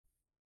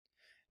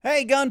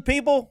Hey, gun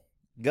people.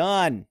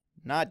 Gun,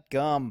 not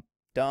gum,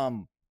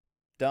 dumb,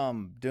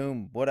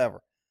 doom,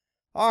 whatever.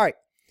 All right.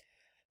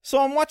 So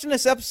I'm watching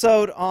this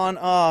episode on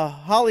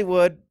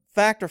Hollywood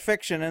Fact or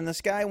Fiction, and this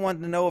guy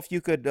wanted to know if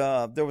you could.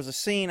 There was a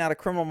scene out of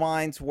Criminal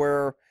Minds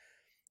where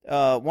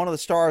one of the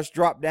stars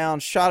dropped down,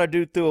 shot a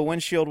dude through a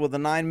windshield with a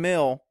 9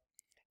 mil,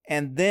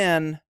 and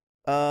then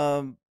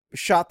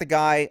shot the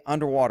guy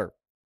underwater.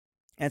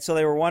 And so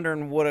they were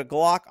wondering, would a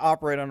Glock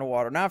operate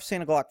underwater? Now, I've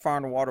seen a Glock fire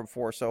underwater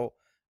before, so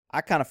I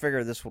kind of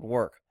figured this would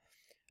work.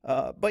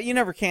 But you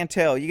never can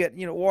tell.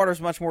 Water's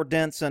much more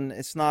dense and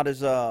it's not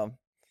as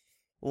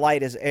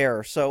light as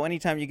air. So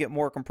anytime you get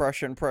more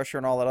compression, pressure,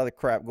 and all that other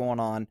crap going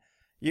on,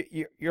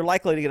 you're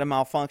likely to get a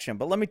malfunction.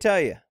 But let me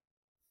tell you,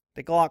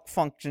 the Glock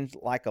functions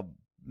like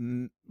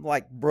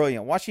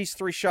brilliant. Watch these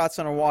 3 shots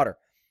underwater.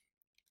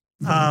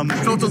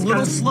 Felt a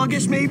little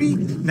sluggish, maybe?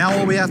 Now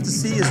all we have to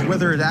see is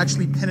whether it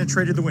actually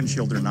penetrated the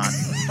windshield or not.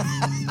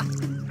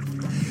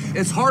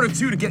 It's harder,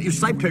 too, to get your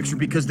sight picture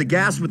because the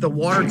gas with the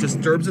water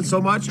disturbs it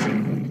so much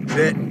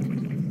that,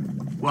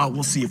 well,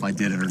 we'll see if I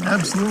did it or not.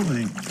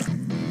 Absolutely.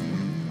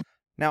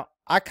 Now,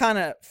 I kind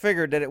of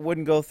figured that it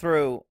wouldn't go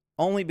through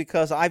only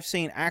because I've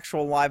seen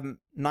actual live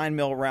 9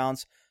 mil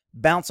rounds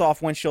bounce off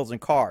windshields in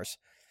cars.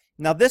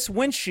 Now, this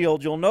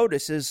windshield, you'll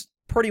notice, is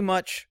pretty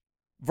much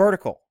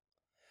vertical.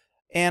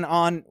 And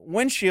on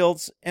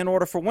windshields, in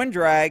order for wind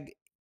drag,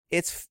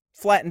 it's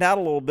flattened out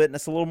a little bit and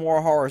it's a little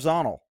more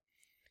horizontal.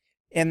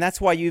 And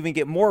that's why you even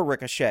get more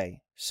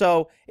ricochet.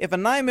 So if a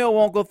 9 mil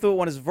won't go through it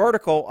when it's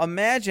vertical,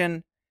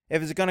 imagine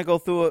if it's going to go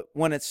through it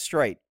when it's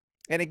straight.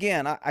 And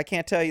again, I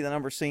can't tell you the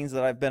number of scenes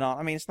that I've been on.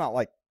 I mean, it's not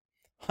like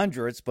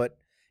hundreds, but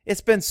it's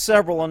been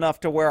several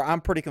enough to where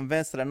I'm pretty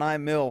convinced that a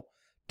 9 mil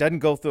doesn't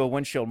go through a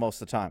windshield most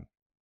of the time.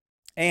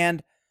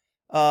 And,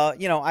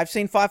 I've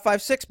seen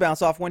 5.56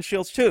 bounce off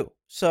windshields too.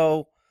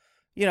 So,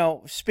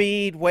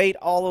 speed, weight,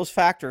 all those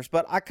factors.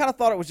 But I kind of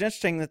thought it was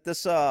interesting that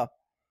this,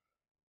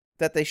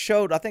 that they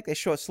showed, I think they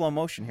show it slow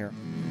motion here.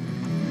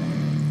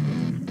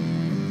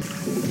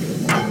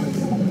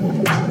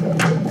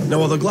 Now,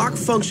 while the Glock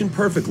functioned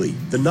perfectly,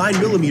 the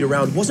 9mm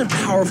round wasn't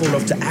powerful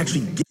enough to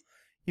actually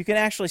You can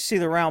actually see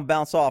the round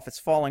bounce off. It's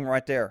falling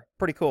right there.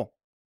 Pretty cool.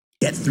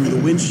 get through the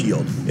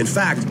windshield. In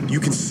fact, you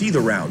can see the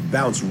round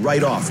bounce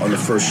right off on the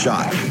first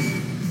shot.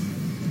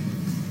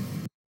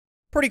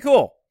 Pretty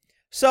cool.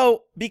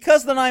 So,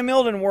 because the 9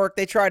 mil didn't work,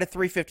 they tried a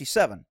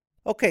 357.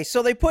 Okay,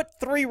 so they put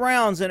 3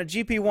 rounds in a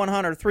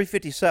GP100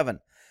 357.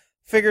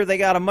 Figure they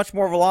got a much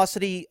more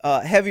velocity,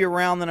 heavier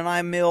round than a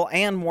 9 mil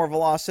and more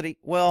velocity.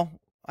 Well,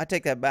 I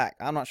take that back.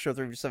 I'm not sure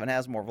 357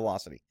 has more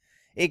velocity.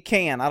 It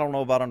can. I don't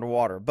know about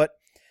underwater. But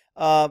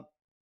I'm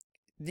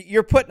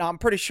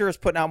pretty sure it's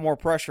putting out more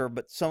pressure,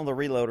 but some of the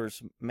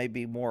reloaders may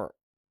be more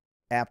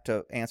apt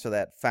to answer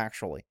that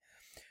factually.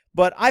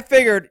 But I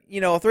figured,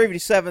 a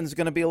 357 is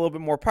going to be a little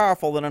bit more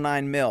powerful than a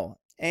 9 mil.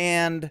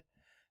 And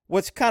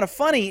what's kind of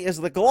funny is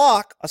the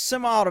Glock, a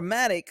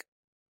semi-automatic,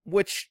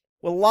 which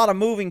with a lot of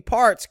moving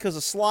parts because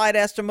the slide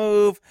has to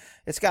move,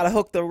 it's got to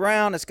hook the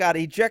round, it's got to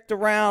eject the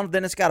round,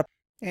 then it's got to...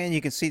 And you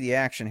can see the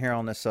action here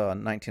on this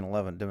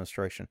 1911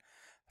 demonstration.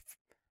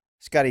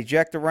 It's got to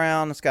eject the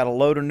round, it's got to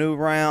load a new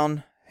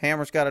round,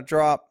 hammer's got to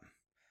drop.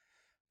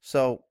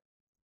 So,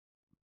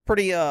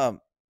 pretty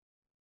lot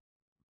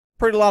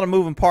of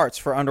moving parts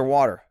for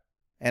underwater.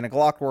 And the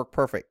Glock worked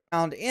perfect.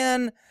 Round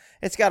in,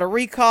 it's got a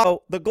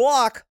recoil. The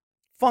Glock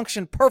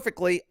functioned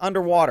perfectly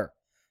underwater.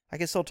 I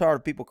get so tired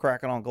of people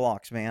cracking on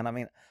Glocks, man. I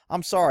mean,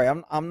 I'm sorry.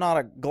 I'm not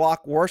a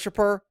Glock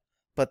worshiper,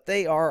 but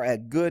they are a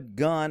good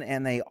gun,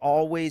 and they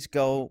always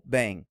go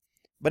bang.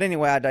 But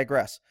anyway, I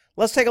digress.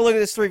 Let's take a look at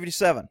this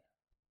 357.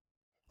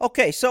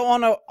 Okay, so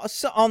on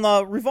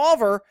the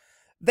revolver,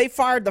 they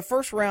fired the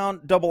first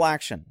round double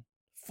action.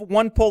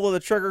 One pull of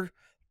the trigger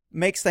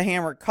makes the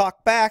hammer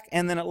cock back,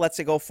 and then it lets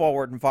it go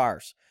forward and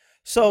fires.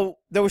 So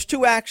there was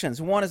 2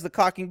 actions. One is the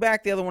cocking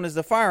back, the other one is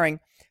the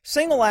firing.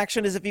 Single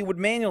action is if you would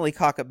manually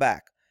cock it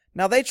back.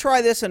 Now they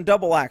try this in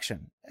double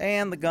action,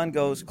 and the gun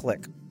goes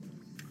click.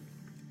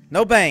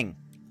 No bang.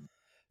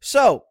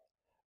 So,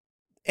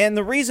 and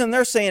the reason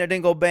they're saying it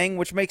didn't go bang,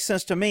 which makes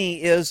sense to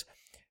me, is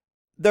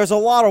there's a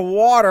lot of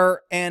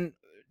water and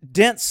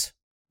dense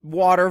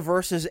water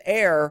versus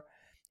air,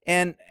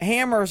 and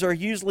hammers are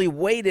usually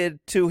weighted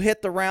to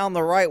hit the round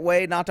the right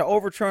way, not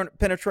to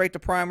penetrate the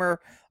primer,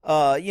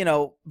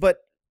 but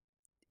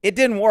it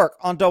didn't work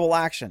on double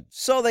action.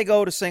 So they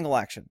go to single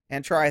action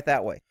and try it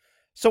that way.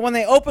 So when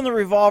they opened the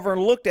revolver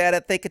and looked at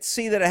it, they could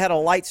see that it had a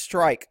light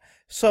strike.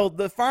 So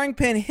the firing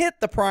pin hit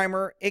the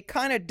primer, it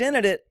kind of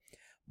dented it,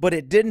 but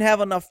it didn't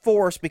have enough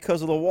force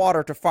because of the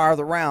water to fire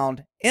the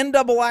round in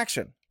double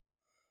action.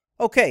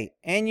 Okay,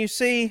 and you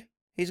see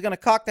he's going to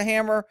cock the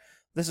hammer.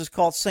 This is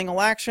called single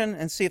action,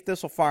 and see if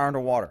this will fire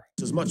underwater.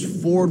 As much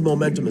forward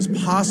momentum as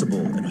possible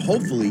and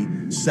hopefully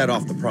set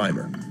off the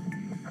primer.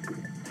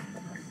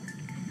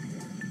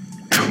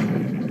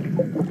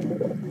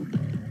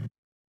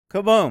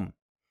 Kaboom.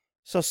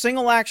 So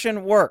single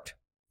action worked.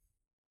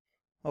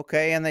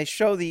 Okay, and they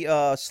show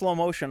the slow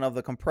motion of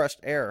the compressed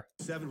air.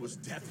 7 was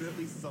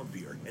definitely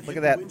thumpier. And Look hit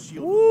at the that.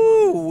 windshield with a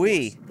lot more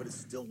Woo-wee. force, but it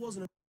still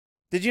wasn't.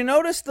 Did you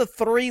notice the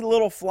 3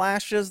 little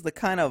flashes, the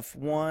kind of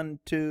 1,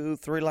 2,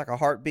 3, like a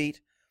heartbeat?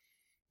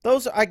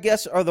 Those, I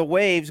guess, are the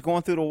waves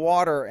going through the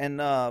water and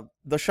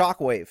the shock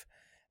wave.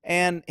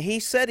 And he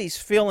said he's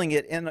feeling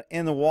it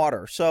in the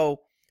water.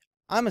 So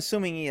I'm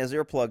assuming he has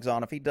earplugs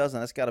on. If he doesn't,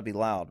 that's got to be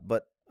loud.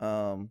 But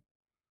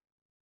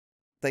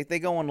they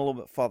go on a little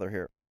bit further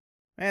here.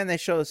 And they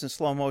show this in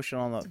slow motion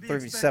on the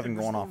 357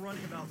 going off.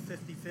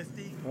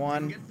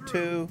 1,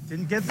 2.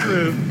 Didn't get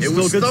through. It Still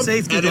was good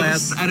safety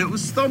glass. and it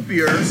was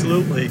thumpier.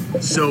 Absolutely.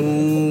 So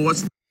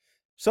what's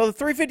So the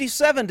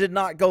 357 did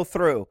not go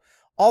through.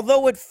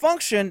 Although it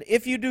functioned,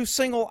 if you do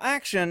single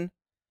action,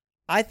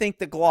 I think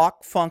the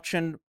Glock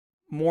functioned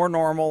more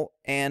normal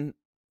and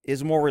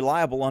is more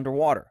reliable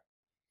underwater.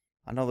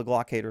 I know the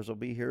Glock haters will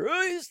be here.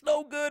 Oh, it's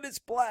no good. It's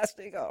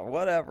plastic. Oh,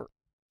 whatever.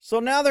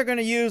 So now they're going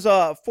to use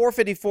a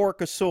 454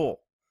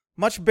 Casull.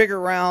 Much bigger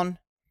round,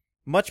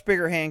 much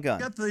bigger handgun.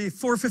 Got the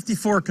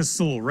 454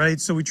 Casull, right?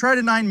 So we tried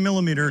a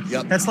 9mm.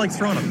 Yep. That's like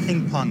throwing a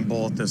ping pong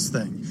ball at this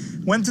thing.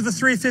 Went to the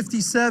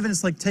 357.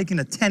 It's like taking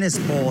a tennis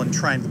ball and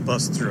trying to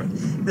bust through it.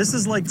 This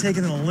is like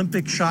taking an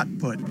Olympic shot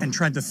put and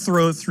trying to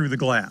throw it through the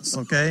glass,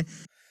 okay?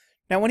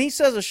 Now, when he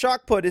says a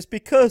shock put, it's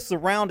because the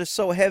round is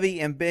so heavy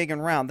and big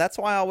and round. That's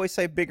why I always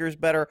say bigger is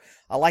better.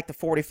 I like the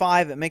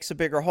 45. It makes a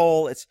bigger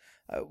hole. It's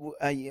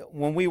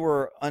when we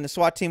were on the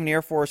SWAT team in the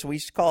Air Force, we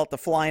used to call it the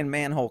flying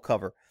manhole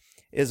cover.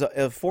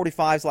 A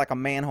 45 is like a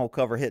manhole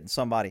cover hitting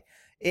somebody.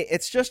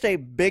 It's just a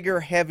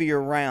bigger,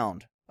 heavier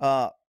round.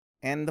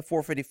 And the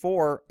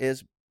 454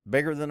 is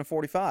bigger than the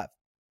 45.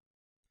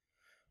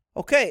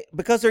 Okay,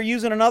 because they're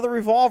using another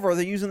revolver,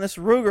 they're using this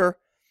Ruger.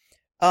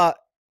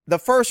 The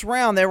first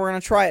round, they were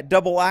going to try it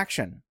double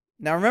action.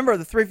 Now, remember,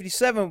 the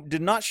 357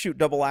 did not shoot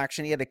double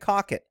action. He had to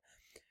cock it.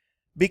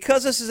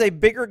 Because this is a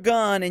bigger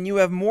gun and you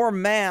have more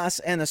mass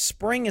and the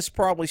spring is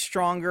probably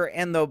stronger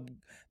and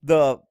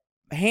the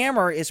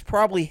hammer is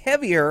probably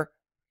heavier,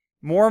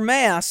 more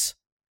mass,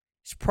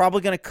 it's probably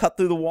going to cut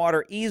through the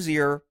water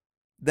easier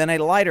than a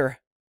lighter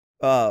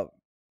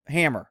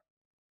hammer.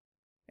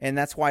 And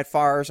that's why it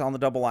fires on the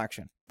double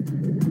action.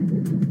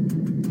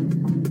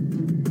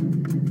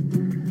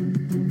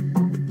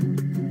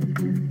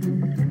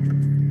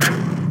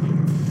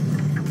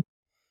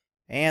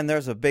 And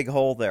there's a big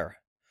hole there.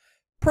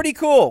 Pretty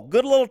cool.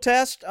 Good little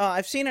test.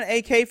 I've seen an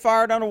AK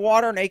fired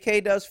underwater, and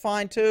AK does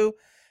fine too.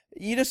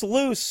 You just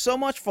lose so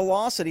much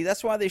velocity.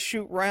 That's why they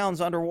shoot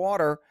rounds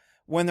underwater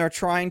when they're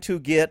trying to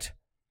get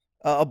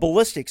a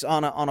ballistics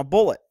on a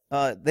bullet.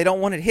 They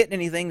don't want it hitting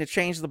anything to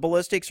change the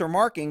ballistics or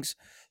markings,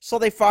 so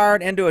they fire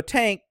it into a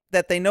tank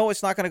that they know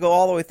it's not going to go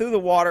all the way through the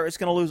water. It's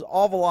going to lose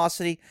all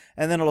velocity,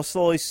 and then it'll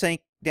slowly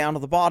sink down to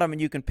the bottom,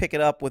 and you can pick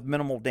it up with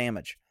minimal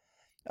damage.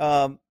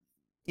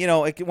 You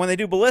know, when they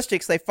do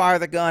ballistics, they fire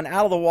the gun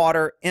out of the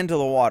water into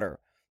the water.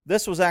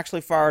 This was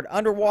actually fired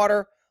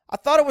underwater. I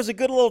thought it was a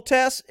good little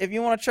test. If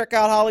you want to check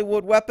out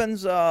Hollywood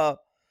Weapons, I'm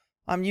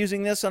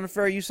using this on a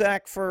fair use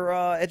act for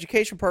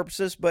education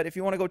purposes. But if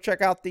you want to go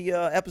check out the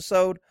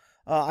episode,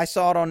 I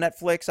saw it on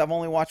Netflix. I've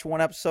only watched one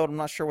episode. I'm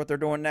not sure what they're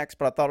doing next,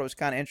 but I thought it was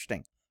kind of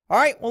interesting. All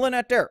right, we'll end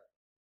that there.